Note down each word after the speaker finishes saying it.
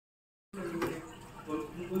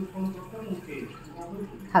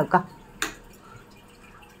खाऊ कह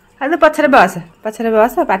तो पछरे बस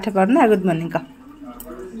पाठ पढ़ना गुड मॉर्निंग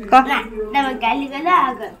कह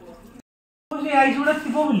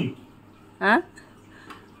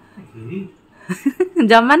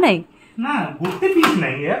जमा नहीं ना गोटे पीस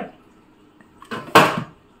नहीं यार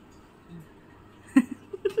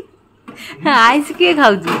आइस किए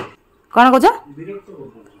खाऊ कौन कह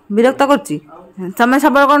विरक्त कर समय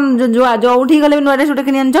सब कौन जो उठी गले नुआ ड्रेस गोटे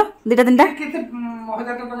किनी आन दुटा तीन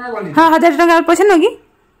हाँ 1000 टका पैसा नुह कि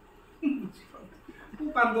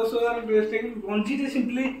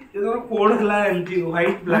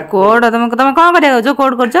कोड तुम कौन कर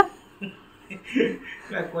कोड कर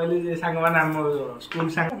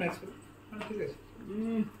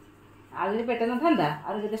पेट न था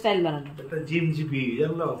स्टाइल बना जिम जीबी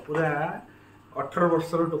जानलो पूरा 18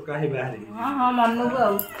 वर्ष टोका है बाहर हां हां मन्नू को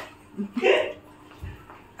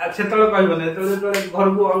अच्छा तो कहबो नै तो घर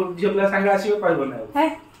को झियो पिला संग आसीबो कहबो नै है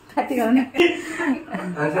खाती करने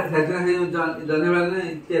अच्छा सच्चा है धन्यवाद ने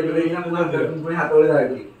के बेले ना पूरा हाथ ओले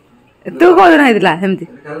जागी तू कोन नहीं दिला हेमती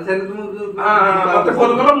काल से तुम हां मते फोन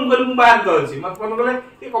करो मुंगल मु बाहर कर छी मत फोन करे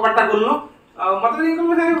ए कबाटा खोलनो मते नहीं कल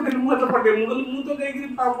मैं मु तो पटे मुंगल मु तो देख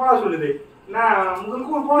पड़ा सुन दे ना मुंगल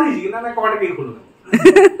को कोन ही ना ना कबाटा के खोलो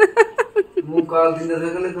मु कॉल दिन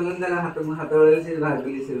देखले खोलन ना हाथ ओले से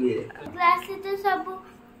भागली से लिए क्लास से तो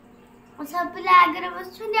सब पिला आगे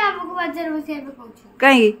बसुनी हमको बाजार बसिया पे कहू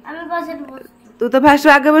कहीं हमें बाजार बस तू तो फास्ट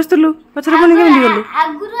आगे बसतलु पछरे कोन के गलु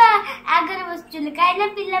आगुरु आगे बसचुले काइना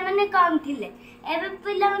पिला माने कम थिले एबे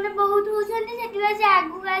पिला माने बहुत होछनी सेटिवा से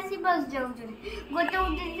आगु आसी बस जाउछनी गोटे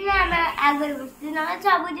उठी दिन हम आगे बसती ना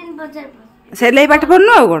सब दिन बाजार बस से लई पाठ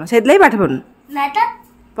पढनु आ कोन से लई पाठ पढनु ना त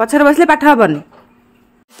पछरे बसले पाठ हबनी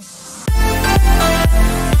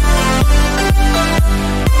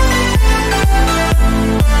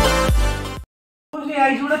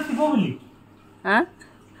हाँ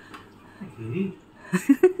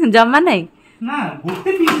जमा नहीं ना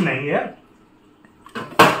गोटे पीस नहीं यार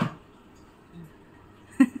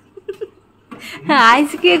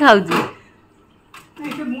आइस किए खाऊ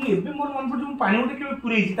ऐसे मु एबे मोर मन पड़ पानी उठे के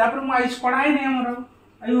पुरै छी तापर मु आइस पड़ाई नहीं हमर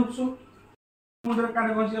आई होप सो मुदर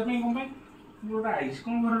कारे बसी अपनी कोमे गोटा आइस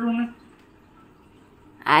कोन घर रहने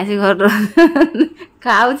आइस घर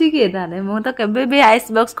खाऊ छी के ताने मु तो कबे भी आइस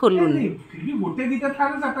बॉक्स खोलुनी फिर भी गोटे दीटा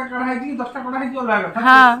थारे 4टा कढ़ा है कि 10टा कढ़ा है जो लागा था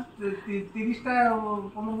हां 30टा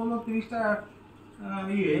 15 30टा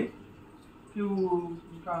ये क्यों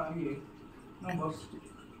का ये नंबर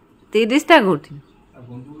 30टा गोठी अब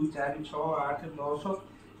 2 4 6 8 10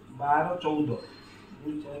 12 14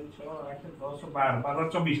 2 4 6 8 10 12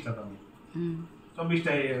 24टा तमे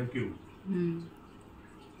 24टा क्यों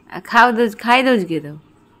खाई दो के तो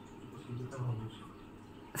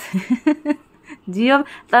जियो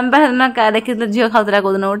तम पे ना का देखि तो जियो खाउतरा को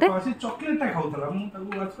न उठे से चॉकलेट ता खाउतला मु ताको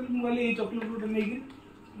आजकल मु वाले ए चॉकलेट उठे नै कि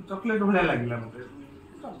चॉकलेट भला लागिला मते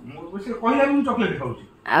मु से कहला मु चॉकलेट खाउची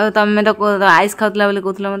आ तमे तो आइस खाउतला बोले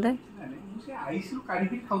कोथला मते मु से आइस रो काढी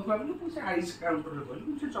के खाउतला बोले मु से आइस काउंटर रे बोले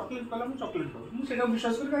मु से चॉकलेट कला मु चॉकलेट खाउ मु सेटा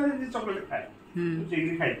विश्वास कर जे चॉकलेट खाए मु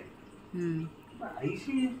जेगी खाए आइस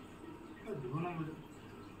जीवन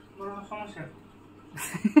मरण समस्या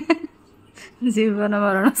जीवन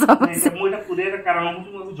मरण समस्या मोटा पुरे कारण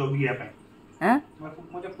मु जगिया पाए हां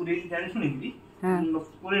मोटा पुरे जानि सुनि कि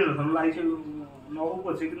पुरे न लाइस न हो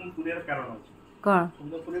पछे कि पुरे कारण अछि कोन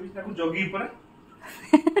पुरे भी ताको जगी परे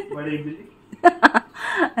बडे बिली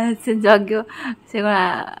से जग्यो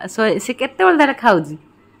से केते बोल तारे खाउ जी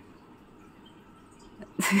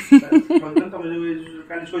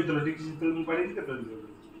काली सोइतल ठीक सितल मु पाड़ी केते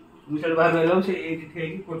मु सेड बाहर रहलो से एटी थे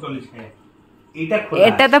कि 45 खाए एटा खोला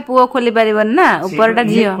एटा तो पुओ खोली परिबन ना ऊपरटा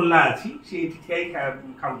जियो खोला अछि से एटी थे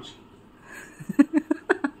खाउछ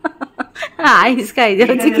आइस खाइ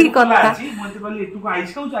जाउ छी की कथा अछि मते बोली एटु को आइस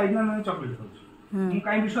खाउ चाइ ना चॉकलेट खाउ मु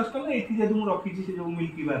काई विश्वास करला एठी जे मु रखी छी से जो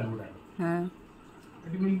मिल्की बार उडा हां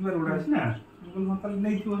एटी मिल्की बार उडा अछि ना मु मतलब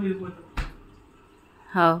नै तो हे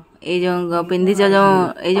हाँ ये जो पिंधि जो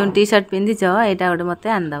ये टी शर्ट पिंधि एटा गोटे मत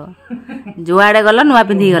आन दब जुआड़े गल नुआ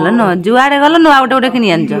पिंधि गल न जुआड़े गल नुआ गोटे गोटे किनी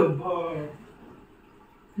आन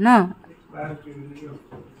न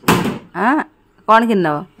हाँ कौन किन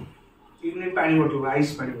नब पानी बोतल आइस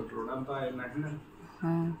पानी बोतल हम तो ना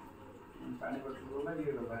हां पानी बोतल ना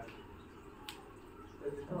ये दबा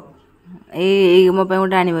ए मो पे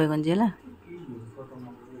गोटे आनी भाई कंजी हला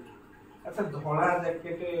अच्छा धोला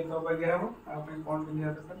जैकेट दबा गया हो आपन कोन पिनिया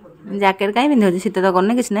त जैकेट काई पिंधो शीत तो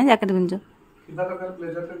करने किछ नै जैकेट पिंधो सीधा तो कर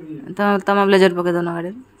ब्लेजर तो नहीं तो तम ब्लेजर पके दो ना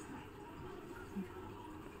गाड़ी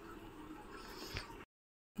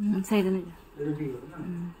सही नहीं ठीक है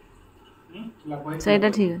ना सही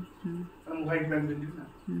ठीक है हम व्हाइट पैंट पिन ना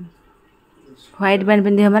व्हाइट पैंट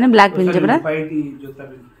पिंधि माने ब्लैक पिंधि परा व्हाइट जोता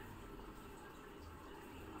पिंधि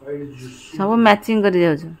व्हाइट जूस सब मैचिंग करि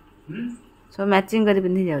जाउ छ सब मैचिंग करि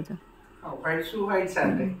पिंधि जाउ छ व्हाइट शू white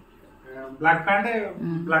shirt black pant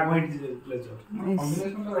black white blazer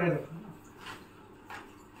combination तो रहेगा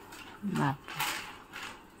बाप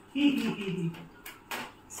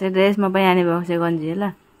से ड्रेस म पय आनिबो से गंजी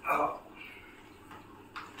हला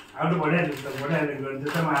आ तो बढ़िया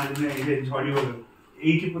जोता मारने ये झड़ी हो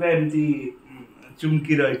एठी पूरा एमती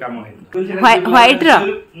चुमकी रो काम है व्हाइट रो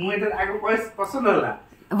मु एटा आगो पसंद होला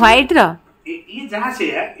व्हाइट रो ये जहां से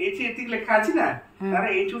है एठी एठी लिखा अछि ना तारा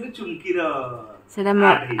एठी उठे चुमकी रो सेटा म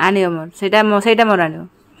आनियो मोर सेटा मोर आनियो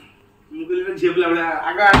मु कहले झेबला बडा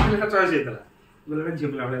आगा आठले का चॉइस हेतला बोले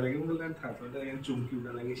झेबला बडा लागे मु कहले था तो चुमकी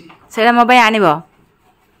उडा लागे छी सेटा म पय आनिबो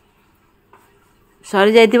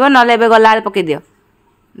सरी जाइथिबो नले बे गलाल पके दियो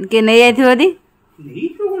के नै जाइथिबो दी नहीं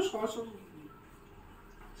तो सॉस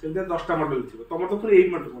सेटा 10 टा मॉडल थिबो तमर तो पूरा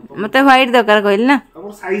 8 मॉडल मते व्हाइट दरकार कहल ना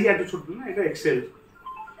तमर साइज आटो छोट ना एटा एक्सेल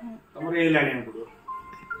तमर ए लाइन पड़ो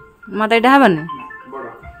मते एटा हबन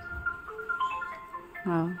बड़ा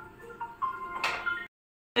हां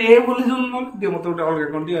ए बोली जो न दे मते उटा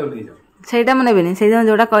अलग कंटी आ नै जा सेटा मने बेनी सेटा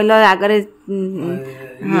जोडा कहलो आगरे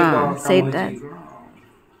हां सेटा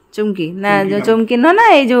चुमकी ना जो चुमकी न ना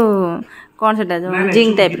ए जो कौन सेटा जो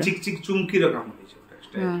जिंग टाइप चिक चिक चुमकी रो काम होई छै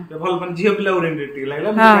स्टाइल भल मन जियो पिला ओरिएंटेड लागला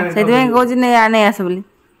हां सेते कोज नै आने आस बोली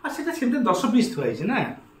आ सेटा सेते 10 पीस थुआई छै ना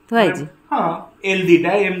थुआई छै हां एल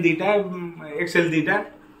दीटा एम दीटा एक्सएल दीटा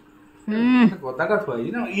गोताटा थुआई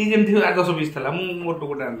छै ना ई जेमथि 10 पीस थला मु मोटो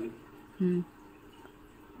कोटा आनली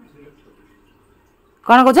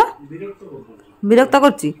कोन कोछ विरक्त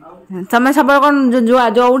करछि समय सब कोन जो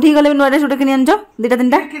जो उठी गले नुआ ड्रेस उठे किनि आनछो दुटा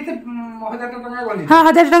तीनटा केते 1000 टका गली हां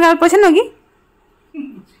 1000 टका पैसा न की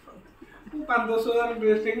 5-10,000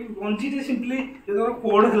 ड्रेस टेकिंग गंजी जे सिंपली जे तोर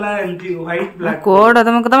कोड हला एमटी व्हाइट ब्लैक कोड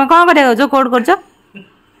तुम कोन करिया जो कोड करछो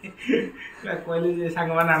कहले जे संग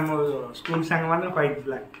मान हम स्कूल संग मान व्हाइट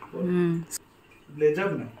ब्लैक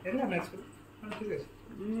ब्लेजर ना एला मैच ठीक है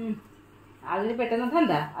आज पेट न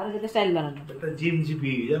थांदा और जते स्टाइल बनाना बेटा जिम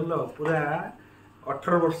जीबी जानलो पूरा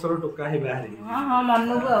 18 वर्षर टोका हे बाहरी हां हां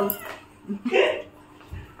मन्नु को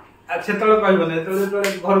अच्छा तले कहबो नै तले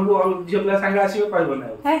घर को झियोला संग आसीबो कहबो नै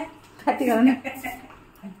हे खाती करने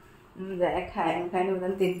जा खाए खाने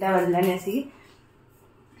बदन 3टा बजलानी आसी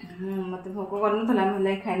मते भोको करन थला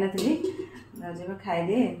मले खाइ नथली जब खाइ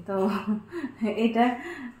दे तो एटा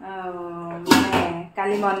माने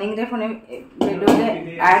काली मॉर्निंग रे फोन वीडियो रे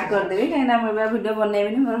ऐड कर देबी काना हम वीडियो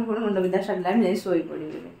बनैबेनी मोर फोन मुंड बिदा सडला मैं सोई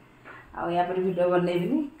पड़ीबे आ या पर वीडियो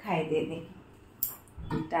बनैबेनी खाइ दे दे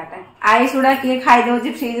टाटा आइस उडा के खाइ दउ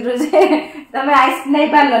जे फ्रिज रो जे तमे आइस नै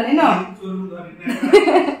पालनी न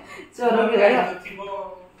चोरो के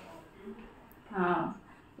हां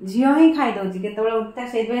झियो ही खाइ दउ जे केतबे उठता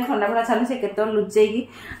सेइ बे ठंडा फडा छाले से केतो लुचै की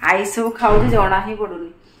आइस सब खाउ जे जणा ही पडुनी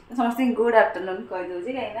समस्त गुड आफ्टरनून कहि दउ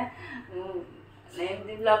जे काइना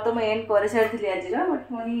नै ब्लॉग तो मैं एंड पर शेयर थली आज रो बट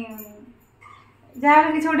मनी जा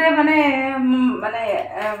कि छोटे माने माने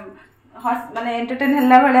माने एंटरटेन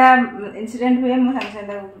हल्ला भला इंसिडेंट हुए मु संग संग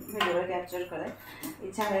वीडियो कैप्चर करे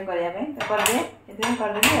इच्छा है करिया पे तो कर दे एते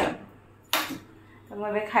कर दे तो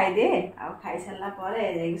मैं खाइ दे आ खाइ सल्ला परे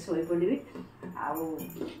जाई सोई पडिबी आ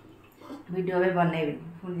वीडियो बे बनैबी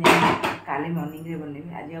पुनी काली मॉर्निंग रे बनैबी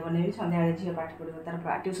आज बनैबी संध्या रे झियो पाठ पडिबो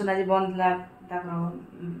तार ट्यूशन आज बंद ला तार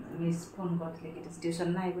मिस फोन करथले कि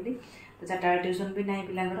ट्यूशन नाही बोली तो 4टा ट्यूशन भी नाही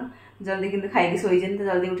पिलांगर जल्दी किंतु खाइ के सोई जेन तो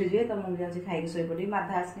जल्दी उठी जे तो मु जाउछि खाइ के सोई पडी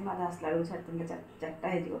माथा आसनी माथा आसला रो 4टा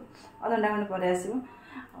हे दिबो अधंडा खंड परे आसीबो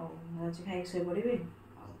आ जाउछि खाइ के सोई पडीबी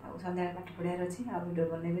आ संध्या पाठ पढिया रछि आ वीडियो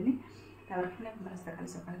बनैबेनी तापर पुणे मस्त काल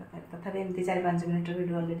सकाळ कथा तथापि एमती 4-5 मिनिट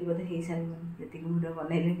वीडियो ऑलरेडी बोधे हे सारी जति वीडियो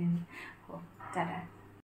बनैले हो टाटा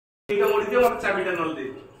ठीक मोडी दे मत चाबीटा नल दे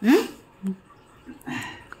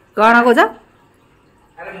कोन कोजा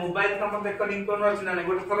अरे मोबाइल नंबर देख लिंक कोन अछि ना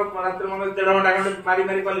गोटे थरो रात मन 1.5 घंटा खंडे मारी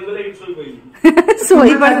मारी कॉल करे सोई पइली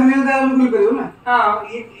सोई पड़ मिल दा बिल्कुल करियो ना हां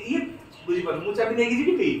ये बुझी पर मु चाबी नेगी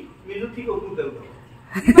जिबी ती मिनु ठीक हो तू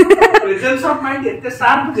प्रेजेंस ऑफ माइंड एते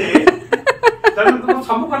शार्प जे तने तो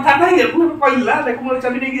सब कथा नाही है पूरा पहिला देख मोर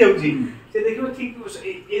चाबी नेगी जाउची से देखियो ठीक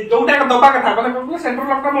ए जोटा का दबा कथा माने को सेंटर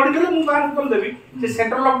लॉक का मोडी देले मु बाहर खोल देबी से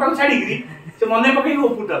सेंटर लॉक का छाडी गिरी से मने पकई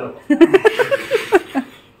को फुटा दो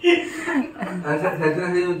अच्छा सेंटर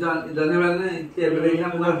से जाने वाले ने के ब्रेक ना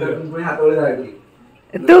पूरा कोई हाथ वाले जाएगी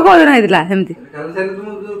तू कोन नाही दिला हेमती कारण से तुम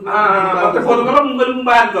हां मत फोन करो मु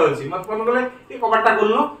बाहर तो अछि मत फोन करे ए कबाटा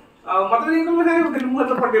खोलनो मत नहीं को मैं मु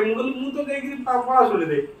तो पटे मु तो जाई पड़ा सुने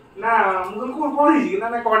दे ना मु को कोन ही ना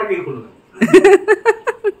ना कबाटा के खोलनो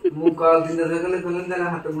ମୁଁ କଲ୍ ଦିନ କଲେ କଲେ ତାର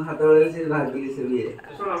ହାତ ବେଳେ ସେ ଭାଗିଲି ସେ ବି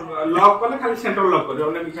ଲକ୍ କଲେ ଖାଲି ସେଣ୍ଟର ଲକ୍ କରିବ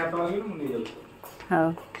ଅନ୍ୟ କିଛି ହାତ ଲାଗିଲେ ମୁଁ ନେଇ ଯାଉଛି। ହଉ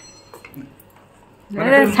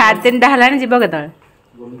 3:30 ହେଲାଣି ଯିବ କେତେବେଳେ?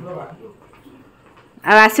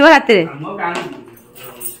 ଆଉ ଆସିବ ରାତିରେ?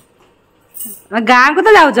 ଗାଁକୁ ତ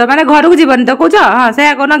ଯାଉଛ ମାନେ ଘରକୁ ଯିବନି ତ କହୁଛ? ହଁ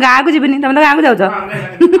ସେଇଆ କହୁନ ଗାଁକୁ ଯିବିନି, ତମେ ତ ଗାଁକୁ ଯାଉଛ।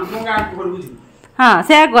 ହଁ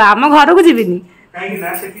ସେଇଆ କୁହ ଆମ ଘରକୁ ଯିବିନି। କାହିଁକି ନା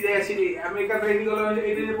ସେଠି ଯାଇ ଆସିଲି ଆମେ ଏକାଥରେ ଏଇଠି ଗଲା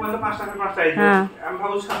ଏଇଠି ଯେ ପର୍ଯ୍ୟନ୍ତ 5ଟା ହେଇଯିବ। ଆମେ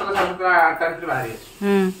ଭାବୁଛୁ 7ଟା 8ଟା ଭିତରେ ବାହାରି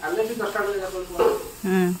ଆସିବୁ। ଆଲେ ବି 10ଟା ବେଳେ ଯାକ।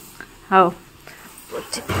 ହଉ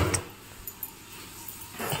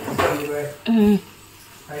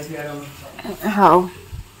ହଉ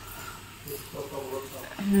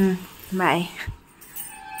ବାଏ।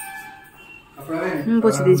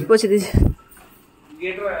 ପୋଛି ଦେଇଛି।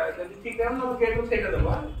 गेट जल्दी ठीक कर ना गेट को सेट कर दो।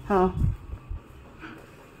 हां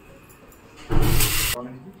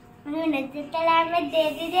मैंने तेतला में दे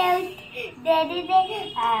जाओ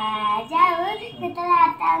तेतला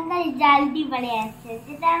आता अंकल जल्दी बड़े ऐसे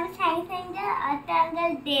तेतला में साइंस जा आता अंकल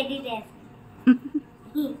दे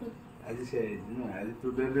आज से आज तू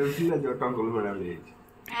दे उठिला जो टंकल बड़ा ले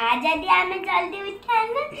आज यदि हमें जल्दी उठा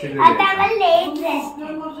ना आता अंकल लेट रेस्ट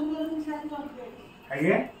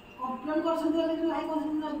आगे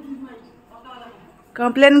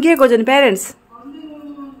कंप्लेन किए कोजन पेरेंट्स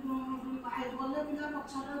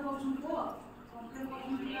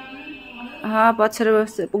हाँ पछरे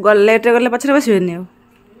बस लेट रे गले पछरे बसबेनी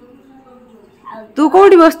तू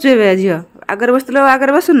कोठी बसछु एबे झियो आगर बसतलो आगर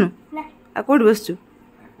बसुनु आ कोठी बसछु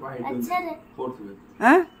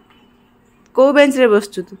हां को बेंच रे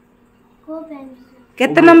बसछु तू को बेंच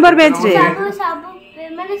केते नंबर बेंच रे सब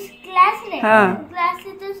माने क्लास रे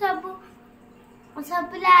तो सब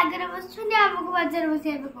पिला आगे बसछुनी हमको बाजार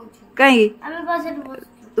बसिया कहू काई हमें बाजार बस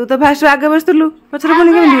तू तो फास्ट आगे बसतलु पछरे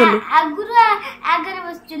कोनी केमि गेलु आगुरु आगे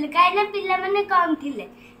बसछुली काइना पिला माने कम थिले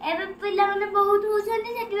एबे पिला माने बहुत होछन्ती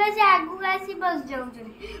सेतिबा से आगु आसी बस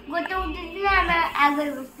जाउछन्ती गोटे उठी दिन हम आगे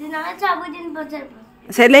बसती ना सब दिन बाजार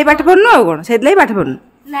से लई पाठ पढनु आ कोन से लई पाठ पढनु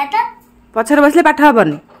ना त पछरे बसले पाठ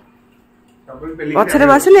हबनी पछरे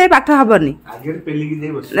बसले पाठ हबनी आगे पेली की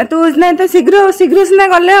जाई बस ना तू नहीं तो शीघ्र सिना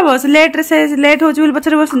गले हबो लेट होची बोल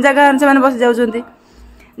पछरे बस जगह से माने बस जाउछन्ती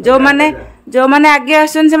जो माने आगे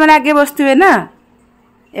आछन से माने आगे बसथिबे ना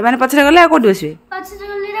ए माने पछरे गले आ कोठी बसबे पछरे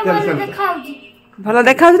गले रे भलो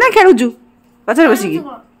देखाउछ ना खेलुजु पछरे बसी की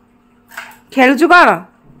खेलुजु कोन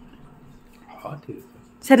हां ठीक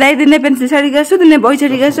से लाई दिने पेंसिल छाड़ी गसु दिने बही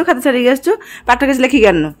छाड़ी गसु खाता छाड़ी गसु पाठ के लिखि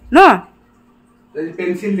गन्नु नो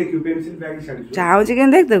पेंसिल लिखियो पेंसिल बैग छाड़ी चाहू छी के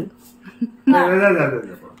देख दे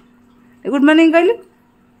गुड मॉर्निंग कहलु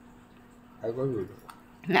आ कहबो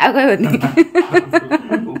आ कहबनी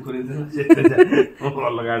ऊपर से जेते जा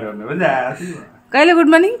अलग गाड़ ने बजा कहले गुड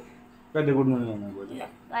मॉर्निंग कहते गुड मॉर्निंग ना बोल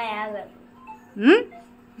बाय आगे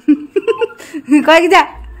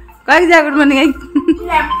कह जा गुड मॉर्निंग आई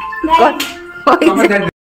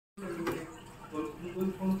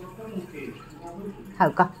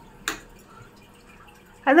हाउ का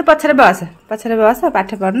तो पछरे बस पाठ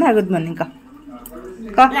पढ़ना गुड मॉर्निंग का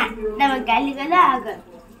ना ना गाली गला आगे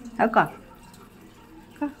हाउ का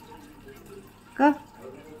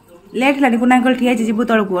लेट लानी कुना अंकल ठिया छी जीबु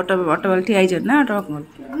तळकु ऑटो वाला ठिया छ ना ऑटो अंकल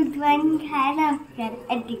गुड मॉर्निंग खाना कर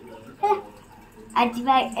एडी आज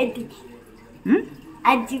भाई एडी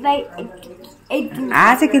आज भाई एडी आ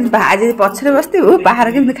से कि आज पछरे बसती बाहर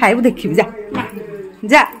के खाइबु देखिबु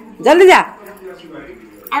जा जल्दी जा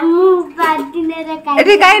अमु बादिने रे काली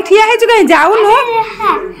एटी काई ठिया हे छु काई जाऊ नो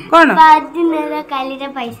कोन बादिने रे काली रे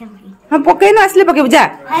पैसा पड़ी हां पके न असले पके जा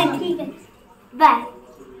हां ठीक है बाय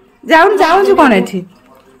जाऊ छु कोन एठी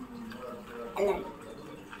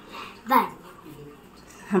बाय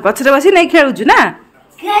पछरे बसी नहीं खेलु छु ना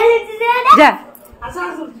खेलु छु जा आसा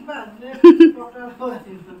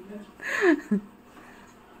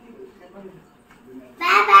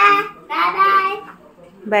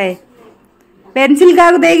बाय बाय पेंसिल का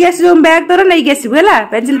देगी आस जो बैग तोर नहीं के आसबु हला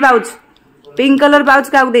pencil pouch pink colour pouch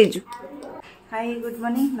का देजु हाय गुड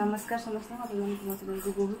मॉर्निंग नमस्कार समस्त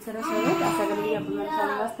को बहुत सारा स्वागत आशा करी अपन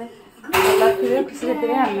समस्त भलो थिबे खुशी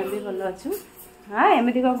रे हम भी भलो अछु हां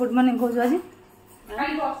एमिति को गुड मॉर्निंग कहू आज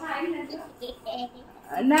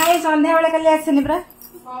नहीं संध्या बेले कल आसनी प्रा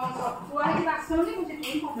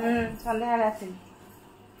संध्या बेले आसनी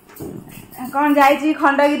कौन जाई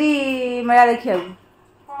खंडगिरी मेला देखिया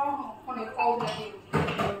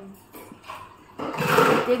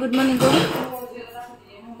गुड मॉर्निंग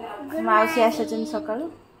माउसी आसचन सकाळ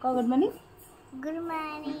को गुड मॉर्निंग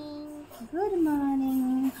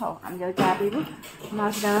हाँ हम जाऊ चा पीबू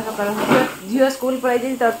माउसी दाना सकाळ झियो स्कूल पळाई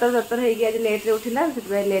जे तरतर हे आज लेट रे उठिला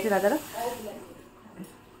से लेट होला तार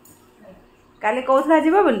काली कहूला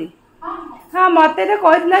जीव बोली हाँ मत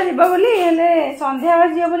कहला जीव बोली संध्या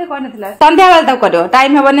बेले जीव बोली कहना संध्या बेले तक कर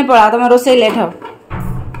टाइम हेनी पड़ा तुम रोसे लेट हो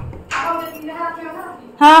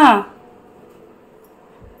हाँ हाँ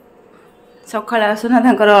सका आसुना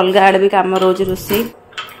अलग आड़े भी कम रोज रोसे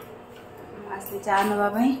आसली चा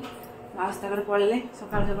नापी माउस तक पड़े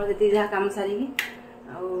सका सका जी जहाँ कम सारिकी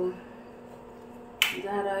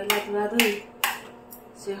जहाँ रहा धुआ धुई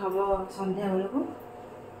से हम संध्या बेलू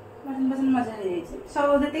बासन बासन मजा हो जाए सब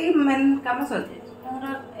जी मेन कम सर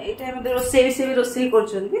जाए टाइम रोसे से भी रोसे कर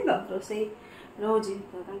रोसे रोचे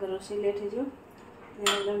तो रोसे लेट हो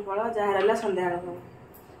पड़ जहाँ रहा संध्या बेल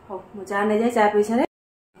हो चा नहीं जाए चा पैसा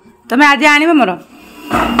तुम्हें आज आन मोर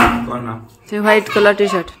से व्हाइट कलर टी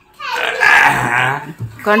शर्ट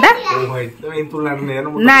कौनटा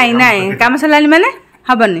नाई नाई कम सरला मैंने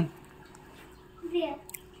हबनी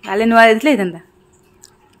काली नुआ देते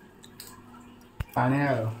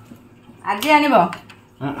आज आनब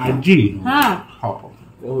आज हाँ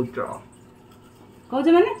कौच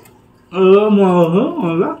मैंने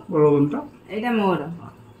एटा मोर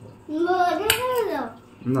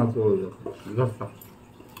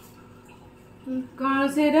कौन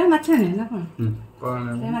से माछाणी ना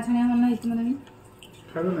कौन माछाणी मन है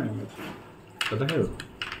बहुत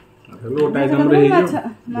लोग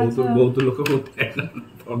बहुत लोग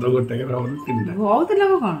कौन जने लोग तो बहुत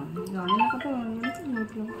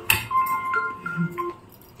लोग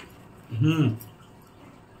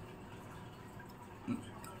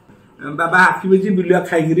बाबा आखिबे जी बिलुआ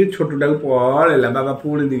खाई छोटटा को पळेला बाबा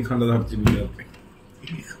पुणी दी खंड धरची बिलुआ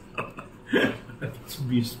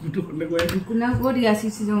बिस्कुट खंड को कुना कोडी आसी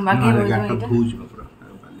से जो बाकी हो जाए एटा भूज पूरा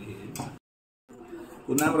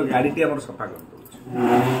कुना पर गाड़ी टी हमर सफा कर दो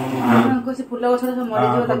को से फुला गछ सब मरि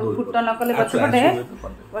जो ताको फुट न कले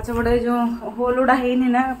पछपटे जो होल उडा हेनी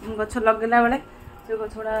ना गछ लगेला बेले से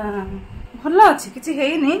गछडा भल अछि किछि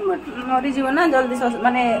हेनी मरि जीव ना जल्दी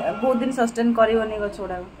माने बहुत दिन सस्टेन करिवनी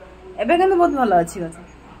गछडा एबे କିନ୍ତୁ बहुत भल अछि गछ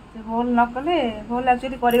होल न कले होल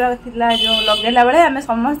एक्चुअली करबा थिला जो लगेला बेले हमें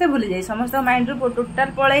समस्त भूली जाई समस्त माइंड रो टोटल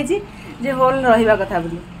पळै छी जे होल रहिबा कथा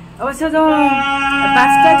बोली अवश्य जो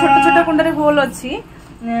पांचटा छोट छोट कुंड रे होल अछि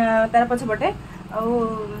तार पछपटे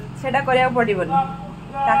सेटा करिया पड़िबनी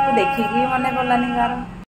ताकू देखिकी मने पड़लानी गार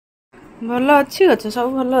भल अच्छी गछ सब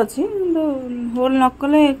भल अच्छी होल न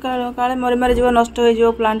कले काले मरी मारी जीव नष्ट हो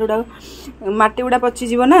जीव प्लांट गुडा माटी गुडा पची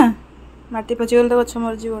जीव ना माटी पची गले तो गछ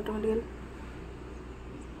मर जीव ऑटोमेटिकली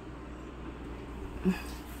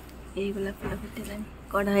एई गुला फुल फुटेलानी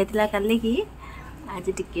कड़ा हेतिला काली की आज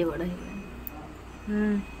टिके बड़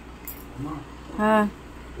हेलानी हां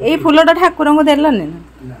एई फुलटा ठाकुर को देलनी ना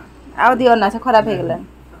आउ दियो ना से खराब हो गला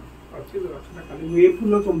ये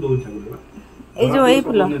फूल कम दो ए जो ए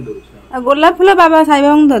फूल गोलाप फूल बाबा साई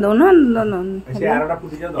बाबू दे दो ना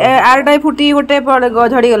आरटा फुटी गोटे पड़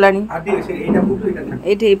झड़ी गलानी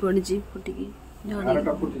एठी पड़ी जी फुटी की झड़ी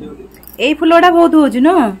ए फूलटा बहुत होजी न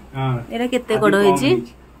एरा केते कड होईची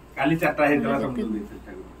काली चारटा हेतरा सब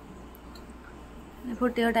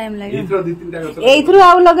फुटियो टाइम लागे एथरो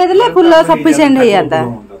आउ लगे देले फूल सफिशिएंट हे जाता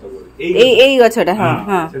एई गछटा हां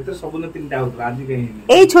हां सेते सबने तीनटा होत आज कहीं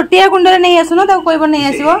एई छोटिया कुंडरे नहीं आसुनो त कोइबो नहीं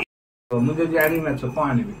आसीबो मु जे जानी माछ को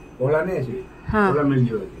आनिबे पोळा नहीं आसी पोळा मिल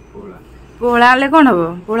जियो पोळा पोळाले कोन हबो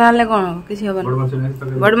पोळाले कोन किछि हबो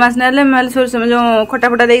बड माछ नेले माल सोरस जो खटा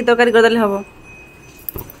फटा देई तरकारी कर देले हबो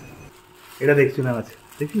एटा देखछु ना माछ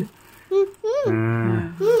देखिले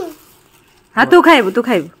हां तू खाइबो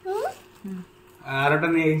आरटा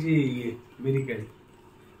नहीं आइची मिरकाली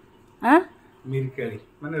हां मिरकाली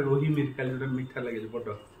माने रोही मिरकाली जो मीठा लागे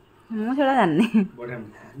बडो मु सेडा जाननी बडा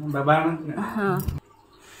बाबा हां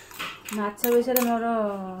माछ विषय मोर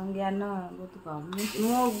ज्ञान बहुत कम मु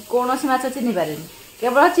कौन से माछ चिन्ह पारे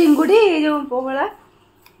केवल चिंगुड़ी जो पोहला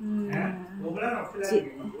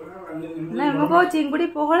ना मु को चिंगुड़ी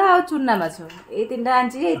पोहला और चुना माछ ए तीनटा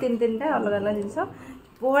आंची ए तीनटा अलग अलग जिंस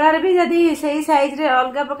पोहला रे भी जदी सही साइज रे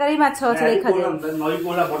अलग प्रकार माछ अछि देखा जाय नई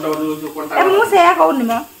पोहला बडो जो कोटा मु सेया कहूनी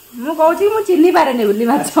मु कहू छी मु चिन्ह पारे नै बोली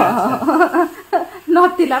माछ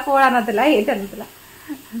नथिला पोहला नथिला एटा नथिला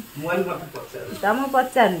मोबाइल मत पचार तम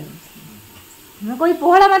पचारनी मु कोई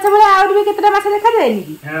पोहला माछ बोले आउट भी केतरा माछ देखा जायनी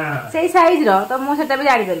की हां सेई साइज रो तो मु सेटा भी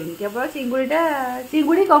जानि परलिनी केवल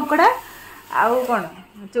चिंगुड़ी कंकड़ा आउ कोन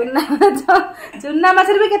चुना माछ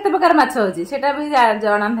भी केते प्रकार माछ होची सेटा भी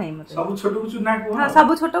जाना नै मते सब छोटो को चुना को हां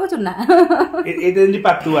सब छोटो को चुना ए जेंदी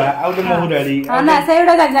पातुआ आउ तो महुराड़ी हां ना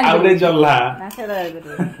सेउडा जानि आउ रे जल्ला ना सेउडा जानि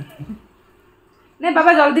नै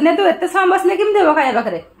बाबा जल्दी नै तू एते समय बसले किम देबो खाया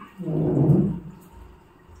बखरे